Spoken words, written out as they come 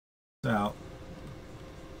out.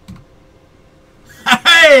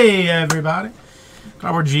 Hey, everybody.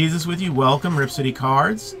 Cardboard Jesus with you. Welcome, Rip City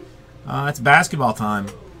Cards. It's basketball time.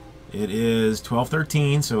 It is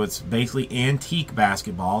 12:13, so it's basically antique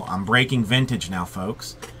basketball. I'm breaking vintage now,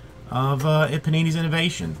 folks, of Panini's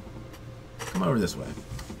innovation. Come over this way.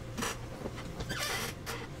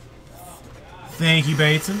 Thank you,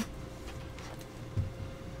 Bateson.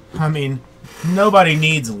 I mean, nobody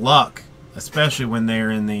needs luck, especially when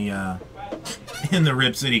they're in the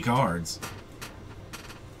Rip City Cards.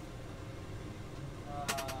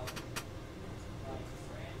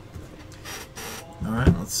 All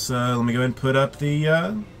right, let's let me go ahead and put up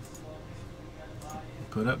the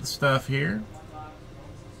stuff here.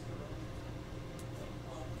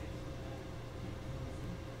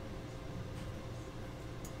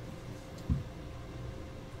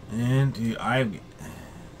 And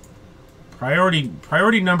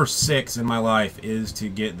priority number 6 in my life is to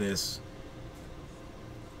get this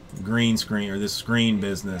green screen, or this screen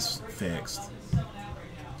business, fixed.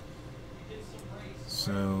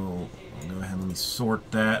 So I'll go ahead and let me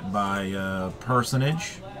sort that by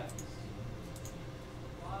personage.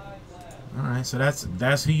 All right, so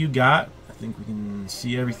that's who you got. I think we can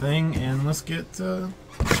see everything, and let's get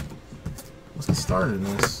started in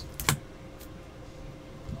this.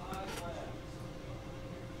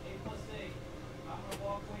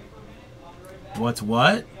 What's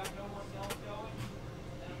what?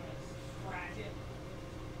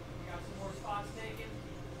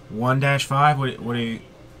 1-5? What do you...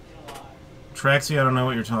 Trexie, I don't know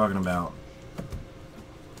what you're talking about.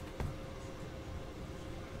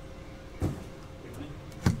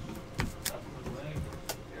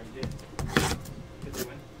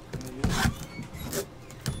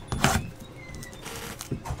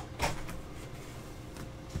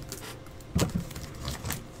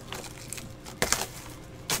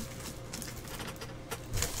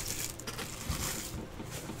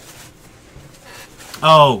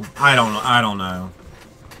 Oh, I don't know.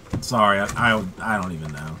 Sorry, I don't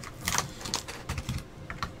even know.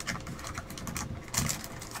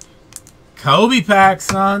 Kobe packs,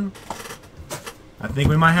 son. I think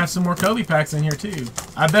we might have some more Kobe packs in here too.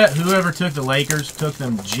 I bet whoever took the Lakers took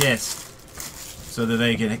them just so that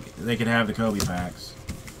they could have the Kobe packs.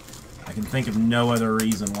 I can think of no other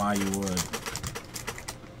reason why you would.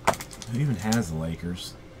 Who even has the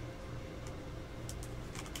Lakers?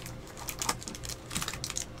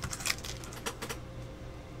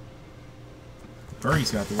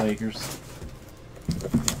 Birdie's got the Lakers.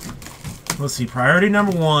 Let's see. Priority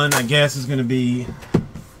number 1, I guess, is going to be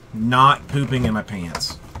not pooping in my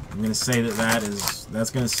pants. I'm going to say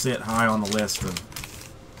that's going to sit high on the list of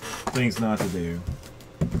things not to do.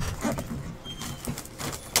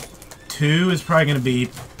 2 is probably going to be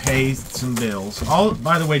pay some bills.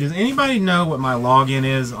 By the way, does anybody know what my login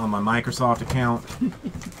is on my Microsoft account?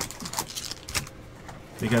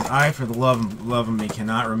 Because I, for the love of me,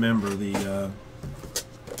 cannot remember the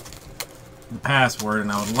password,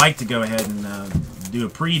 and I would like to go ahead and do a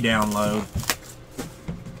pre-download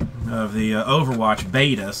of the Overwatch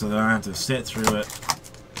beta so that I don't have to sit through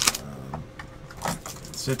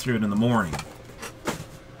it in the morning.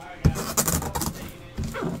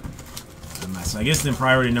 So I guess then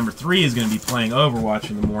priority number 3 is going to be playing Overwatch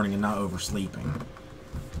in the morning and not oversleeping.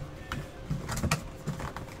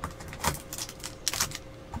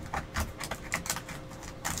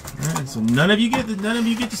 So none of you get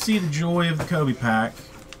to see the joy of the Kobe pack.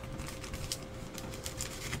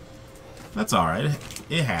 That's all right.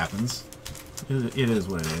 It happens. It is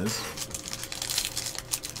what it is.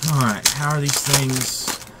 All right. How are these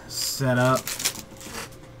things set up?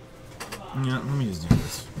 Yeah. Let me just do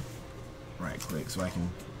this right quick so I can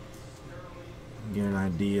get an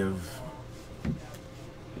idea of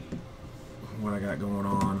what I got going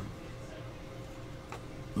on.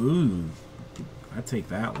 Ooh, I'd take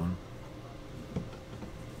that one.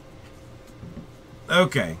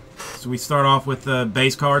 Okay, so we start off with the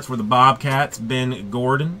base cards for the Bobcats, Ben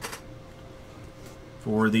Gordon.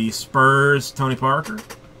 For the Spurs, Tony Parker.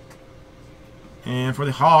 And for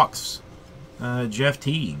the Hawks, Jeff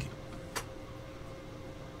Teague.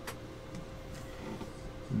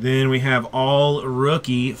 Then we have all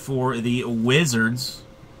rookie for the Wizards,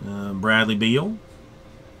 Bradley Beal.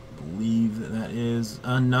 I believe that is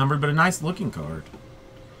unnumbered, but a nice looking card.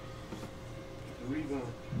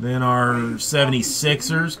 Then our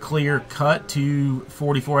 76ers, clear cut to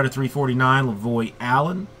 44 out of 349, Lavoy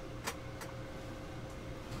Allen.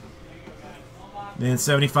 Then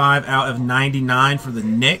 75 out of 99 for the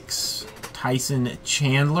Knicks, Tyson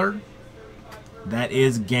Chandler. That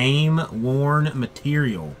is game-worn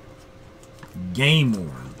material.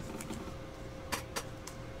 Game-worn.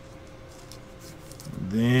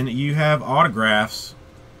 Then you have autographs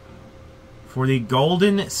for the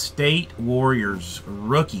Golden State Warriors.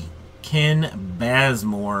 Rookie, Ken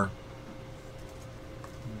Bazemore.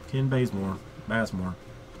 Bazemore.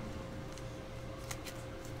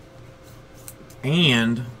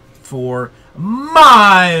 And for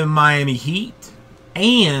my Miami Heat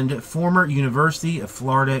and former University of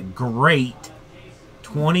Florida great,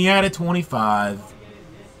 20 out of 25,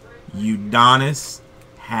 Udonis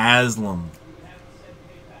Haslem.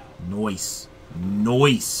 Nice.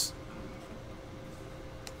 Nice.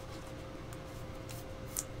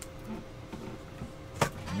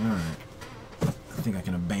 Alright. I think I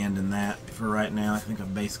can abandon that for right now. I think I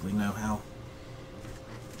basically know how.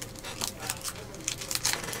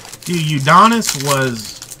 Dude, Udonis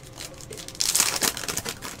was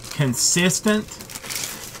consistent.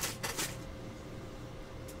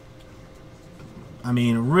 I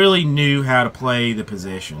mean, really knew how to play the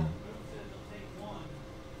position.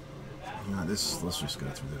 Let's just go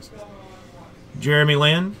through this. Jeremy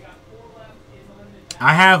Lin.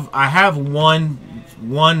 I have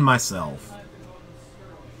one myself.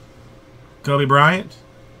 Kobe Bryant.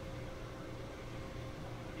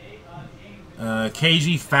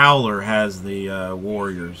 KG Fowler has the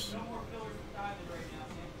Warriors.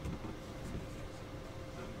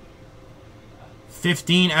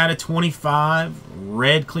 $15 out of 25.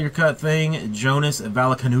 Red clear-cut thing. Jonas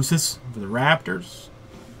Valanciunas for the Raptors.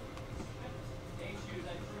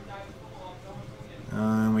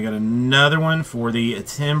 We got another one for the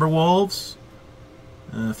Timberwolves.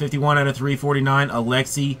 51 out of 349.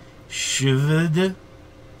 Alexei Shved.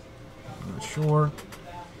 I'm not sure.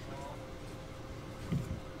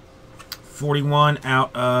 41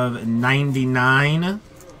 out of 99.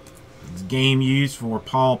 It's game used for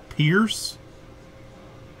Paul Pierce.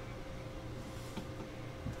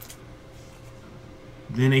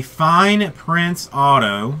 Then a fine Prince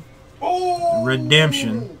auto.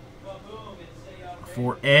 Redemption.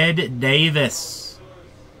 For Ed Davis.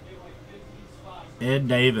 Ed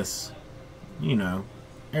Davis. You know,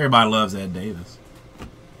 everybody loves Ed Davis.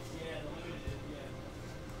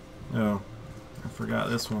 Oh, I forgot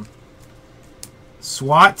this one.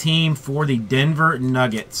 SWAT team for the Denver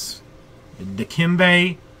Nuggets.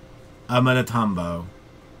 Dikembe Mutombo.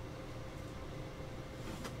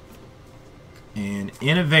 And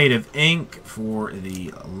Innovative Ink for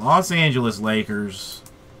the Los Angeles Lakers.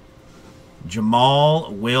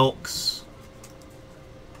 Jamal Wilkes.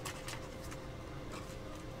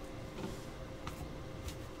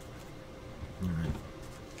 All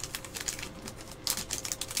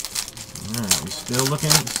right, we're still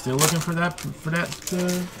looking for that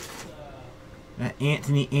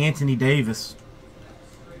Anthony Davis.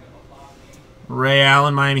 Ray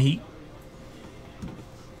Allen, Miami Heat.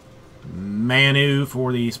 Manu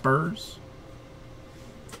for the Spurs.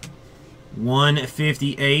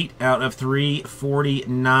 158 out of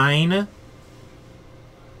 349.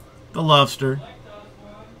 The Lovester.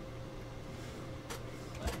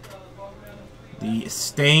 The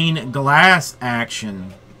stained glass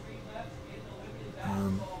action.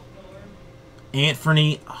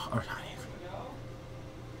 Anthony. Or not Anthony.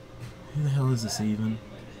 Who the hell is this even?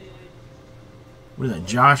 What is that?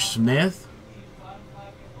 Josh Smith?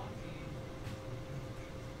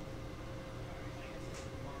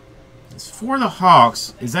 It's for the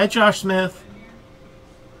Hawks. Is that Josh Smith?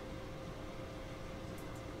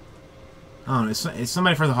 I don't know. It's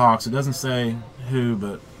somebody for the Hawks. It doesn't say who,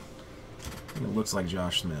 but it looks like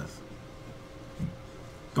Josh Smith.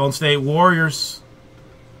 Golden State Warriors.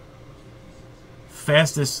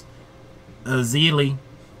 Festus Ezeli.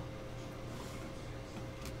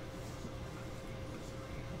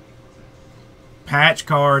 Patch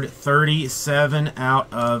card 37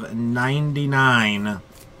 out of 99.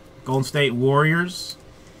 Golden State Warriors.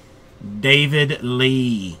 David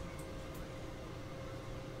Lee.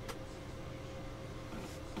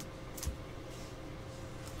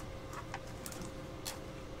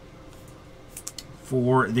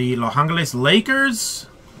 For the Los Angeles Lakers,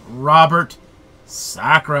 Robert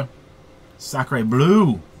Sacre. Sacre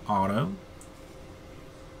Blue auto.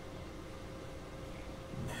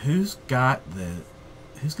 Who's got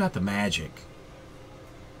the Magic?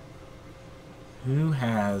 Who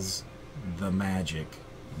has the Magic?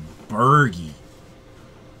 Bergie.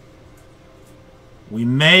 We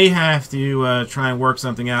may have to try and work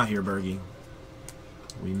something out here, Bergie.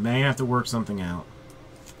 We may have to work something out.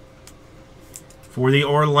 For the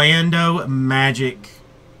Orlando Magic,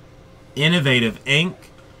 Innovative Ink,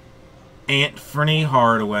 Anthony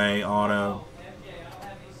Hardaway auto.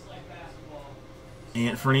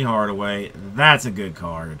 Anthony Hardaway. That's a good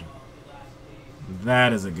card.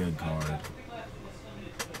 That is a good card.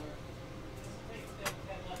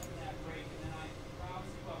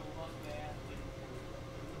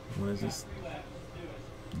 What is this?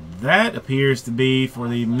 That appears to be for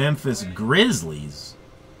the Memphis Grizzlies.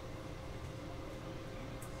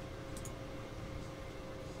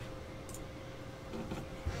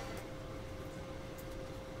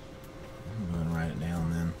 I'm going to write it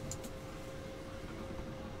down then.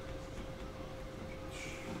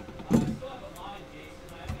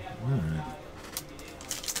 All right.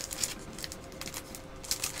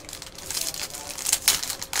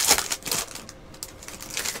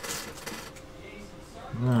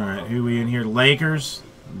 Alright, who we in here? Lakers,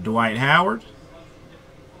 Dwight Howard.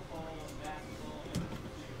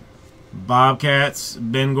 Bobcats,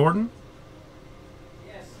 Ben Gordon.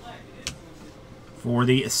 For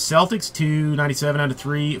the Celtics, 297 out of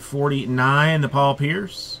 349, the Paul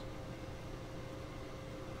Pierce.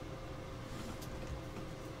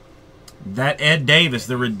 That Ed Davis,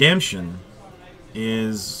 the redemption,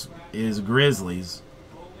 is Grizzlies.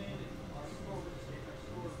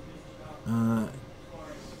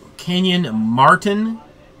 Kenyon Martin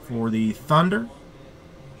for the Thunder.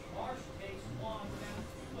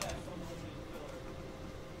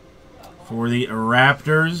 For the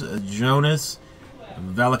Raptors, Jonas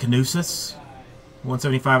Valanciunas,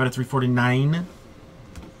 175 out of 349.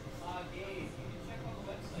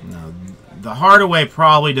 No, the Hardaway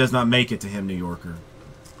probably does not make it to him, New Yorker.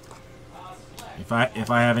 If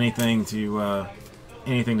I have anything to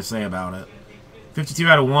say about it. 52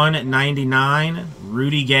 out of 199,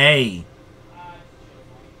 Rudy Gay.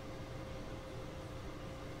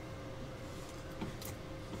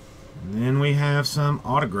 And then we have some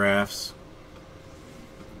autographs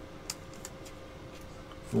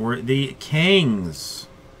for the Kings.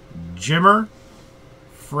 Jimmer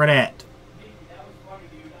Fredette.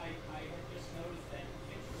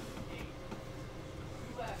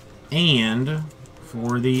 And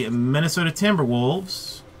for the Minnesota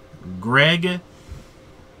Timberwolves, Greg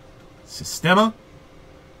Sistema.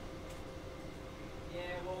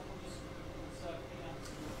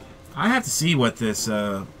 I have to see what this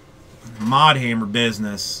mod hammer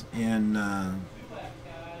business in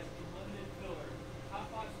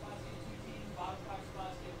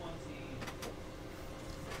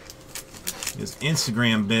this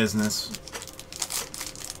Instagram business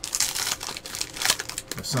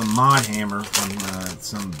of some mod hammer from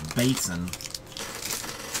some Bateson.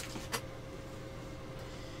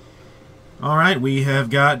 All right, we have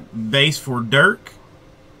got base for Dirk,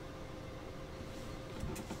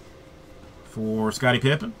 for Scottie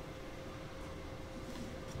Pippen,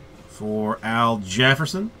 for Al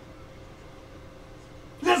Jefferson.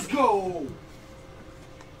 Let's go!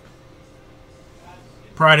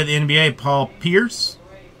 Pride of the NBA, Paul Pierce.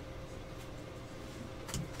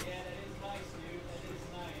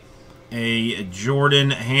 A Jordan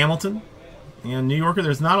Hamilton. And New Yorker,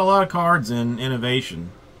 there's not a lot of cards in Innovation.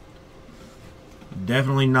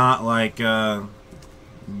 Definitely not like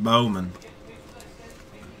Bowman.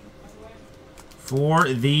 For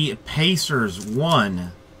the Pacers,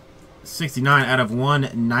 169 out of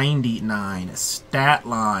 199. Stat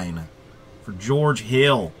line for George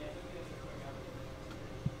Hill.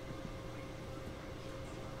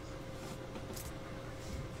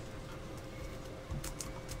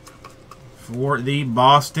 For the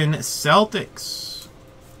Boston Celtics,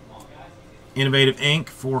 Innovative Ink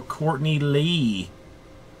for Courtney Lee.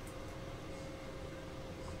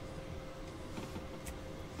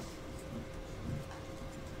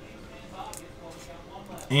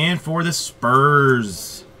 And for the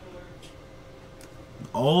Spurs,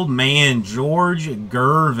 old man George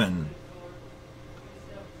Gervin.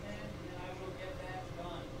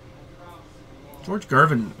 George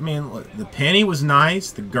Gervin, I mean, look, the penny was nice.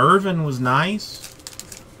 The Gervin was nice.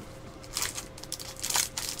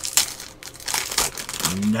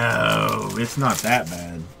 No, it's not that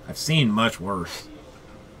bad. I've seen much worse.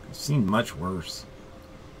 I've seen much worse.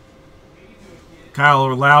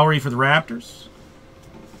 Kyle Lowry for the Raptors.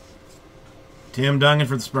 Tim Duncan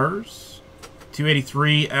for the Spurs.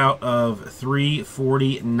 283 out of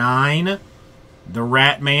 349. The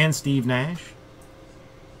Rat Man, Steve Nash.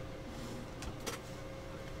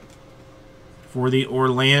 For the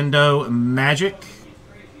Orlando Magic,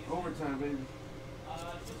 Overtime, baby.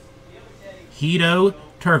 Hedo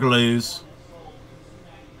Turkoglu.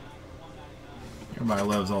 Everybody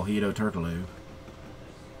loves all Hedo Turkoglu.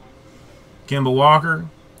 Kemba Walker,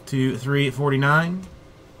 349.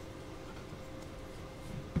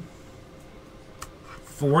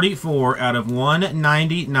 44 out of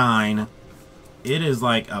 199. It is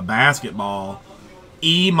like a basketball.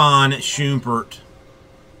 Iman Shumpert.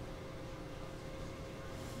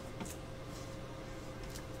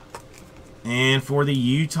 And for the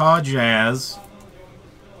Utah Jazz,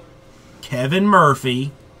 Kevin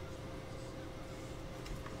Murphy.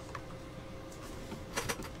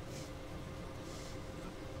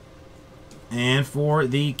 And for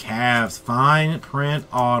the Cavs, fine print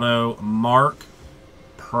auto, Mark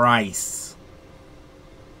Price.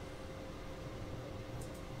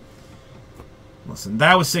 Listen,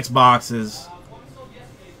 that was 6 boxes.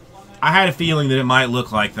 I had a feeling that it might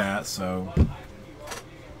look like that, so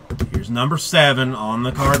here's number 7 on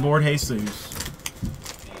the cardboard Jesus.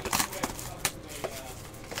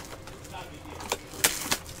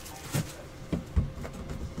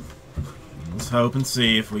 Let's hope and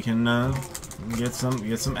see if we can get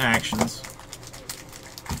some actions.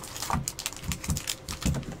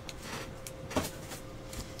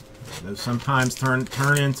 Those sometimes turn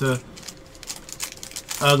into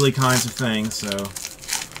ugly kinds of things, so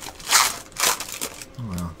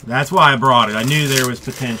well, that's why I brought it. I knew there was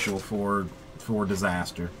potential for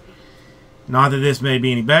disaster. Not that this may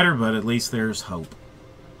be any better, but at least there's hope.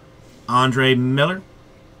 Andre Miller,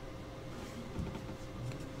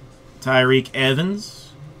 Tyreek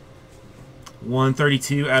Evans,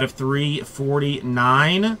 132 out of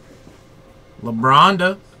 349.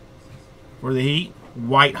 LeBronda for the Heat,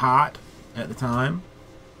 white hot at the time.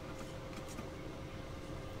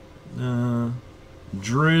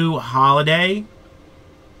 Drew Holiday,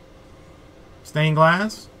 stained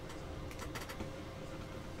glass.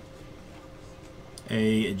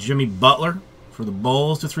 A Jimmy Butler for the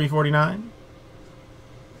Bulls to 349.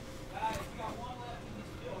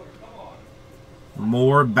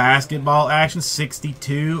 More basketball action,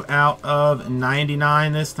 62 out of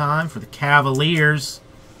 99 this time for the Cavaliers,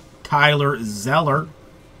 Tyler Zeller.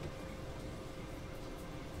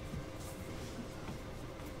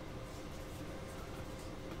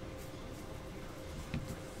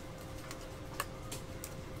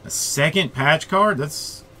 A second patch card,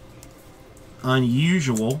 that's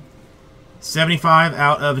unusual. 75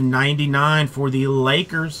 out of 99 for the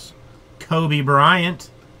Lakers, Kobe Bryant.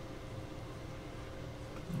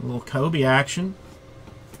 A little Kobe action.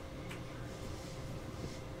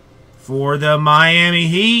 For the Miami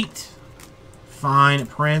Heat, fine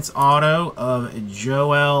Prince auto of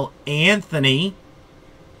Joel Anthony.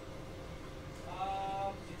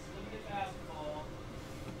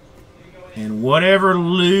 And whatever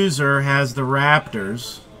loser has the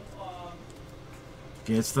Raptors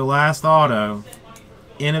gets the last auto.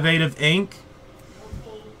 Innovative Ink,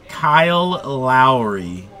 Kyle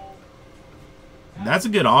Lowry. That's a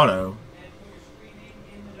good auto.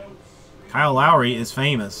 Kyle Lowry is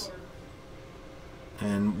famous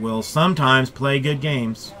and will sometimes play good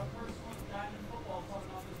games.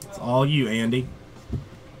 It's all you, Andy.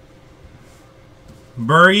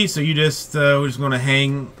 Bergie, so you just we're just going to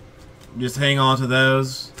hang on to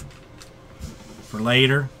those for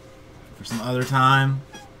later, for some other time.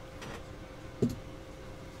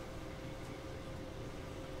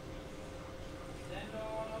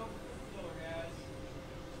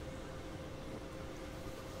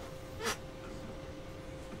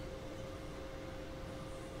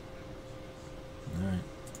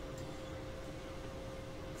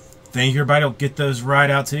 Thank you, everybody. I'll get those right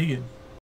out to you.